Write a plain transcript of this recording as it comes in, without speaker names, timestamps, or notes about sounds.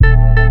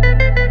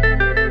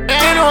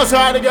know so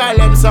how the girl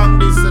them song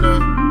this, you know.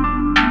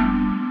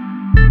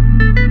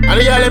 And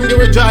the girl them give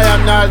a joy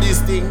and all these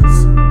things.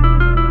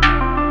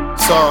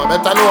 So,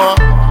 better know.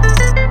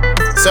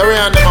 So we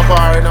and them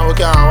apart, you know, we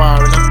can't war,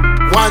 you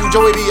know. One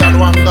Joey B and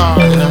one God,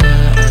 you know.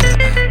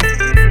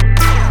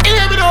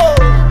 Hear me though.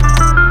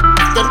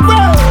 Get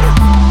real.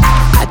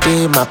 I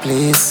did my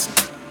place.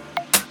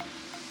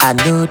 I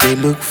know they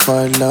look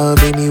for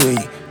love anyway.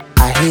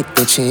 I hate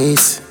the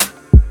chase.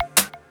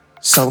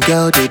 Some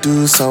girl they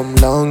do some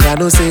long. I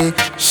know say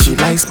she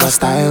likes my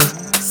style.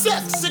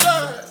 Sexy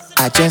girl.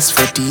 I just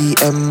for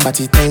DM but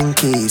it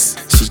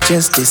 10Ks. She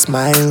just a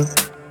smile.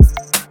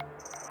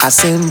 I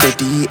send the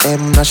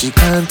DM now she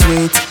can't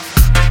wait.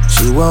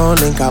 She won't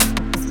link up.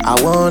 I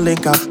won't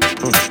link up.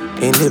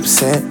 In lips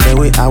set the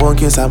way I won't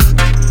kiss up.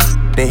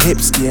 The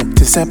hips get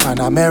to step on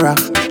a mirror.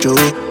 Joe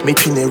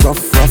making it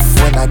rough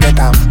when I get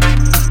up.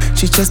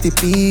 She just a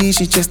beach,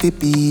 she just a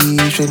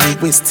beach. When you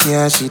waist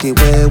here, she dey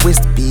wear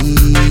waist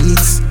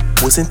beats.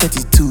 Wasn't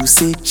 32,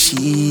 say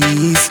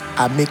cheese.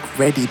 I make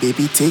ready,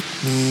 baby, take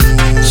me.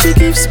 She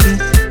gives me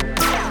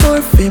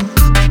more fame.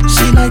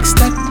 She likes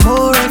that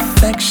more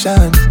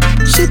affection.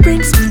 She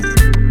brings me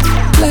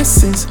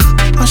blessings.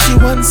 All she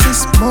wants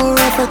is more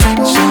of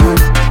attention.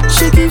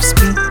 She gives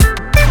me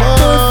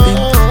more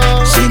fame.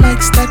 She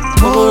likes that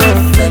more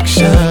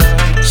affection.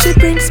 She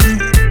brings me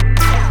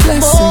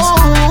blessings.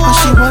 All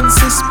she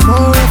wants is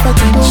more of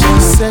attention.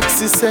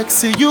 Sexy,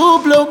 sexy, you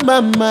blow my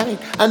mind.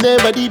 I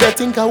never did I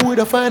think I would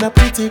have find a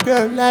pretty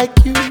girl like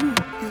you.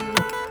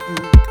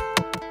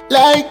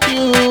 Like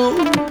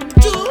you.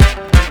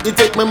 You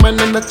take my man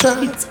in a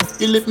chance.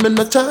 You leave me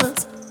no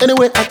chance.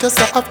 Anyway, I guess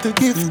I have to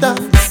give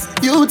thanks.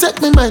 You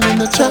take my mind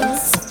in a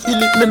chance. You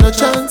leave me no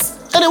chance.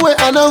 Anyway,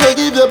 I know I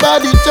give your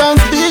body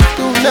chance. Big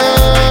to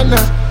nana.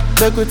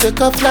 Make we take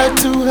a flight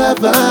to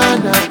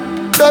Havana.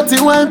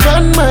 Dirty wine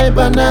on my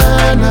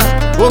banana.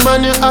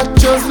 Woman, you act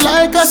just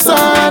like a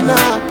sauna.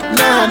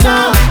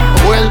 Nah.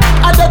 Well,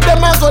 I did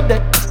them I go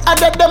dead. I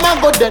did them I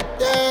go dead.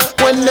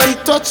 When them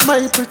touch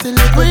my pretty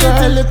little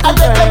girl, I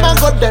did them I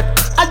go dead.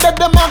 I did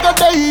them I go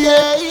dead.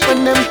 Yeah.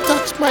 When them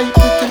touch my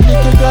pretty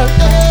little girl,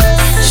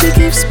 she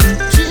gives me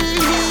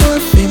more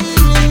fame.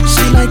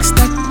 She likes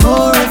that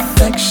more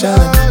affection.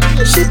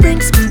 She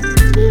brings me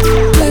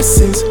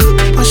blessings.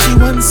 All she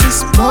wants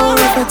is more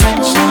of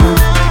attention.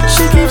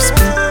 She gives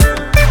me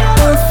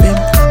more fame.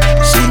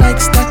 She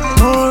likes that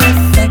more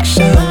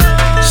affection.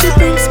 She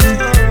brings me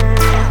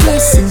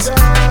blessings.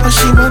 All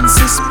she wants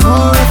is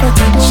more of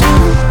attention.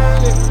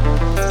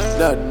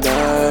 That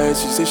night,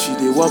 she said she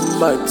did want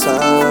my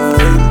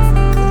time.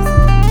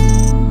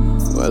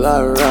 Well,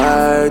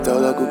 alright,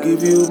 all I could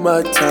give you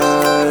my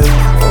time.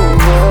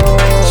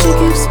 She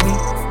gives me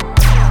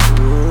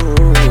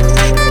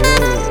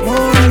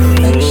more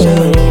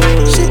affection.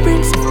 She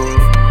brings me.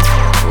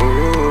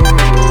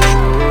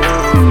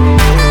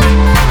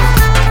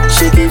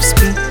 She gives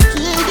me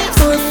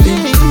more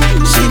fame.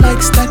 She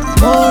likes that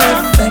more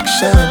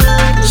affection.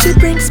 She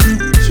brings me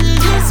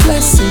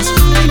blessings.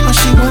 All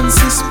she wants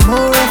is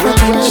more of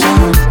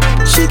attention.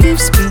 She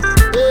gives me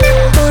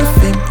more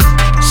fame.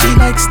 She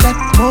likes that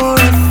more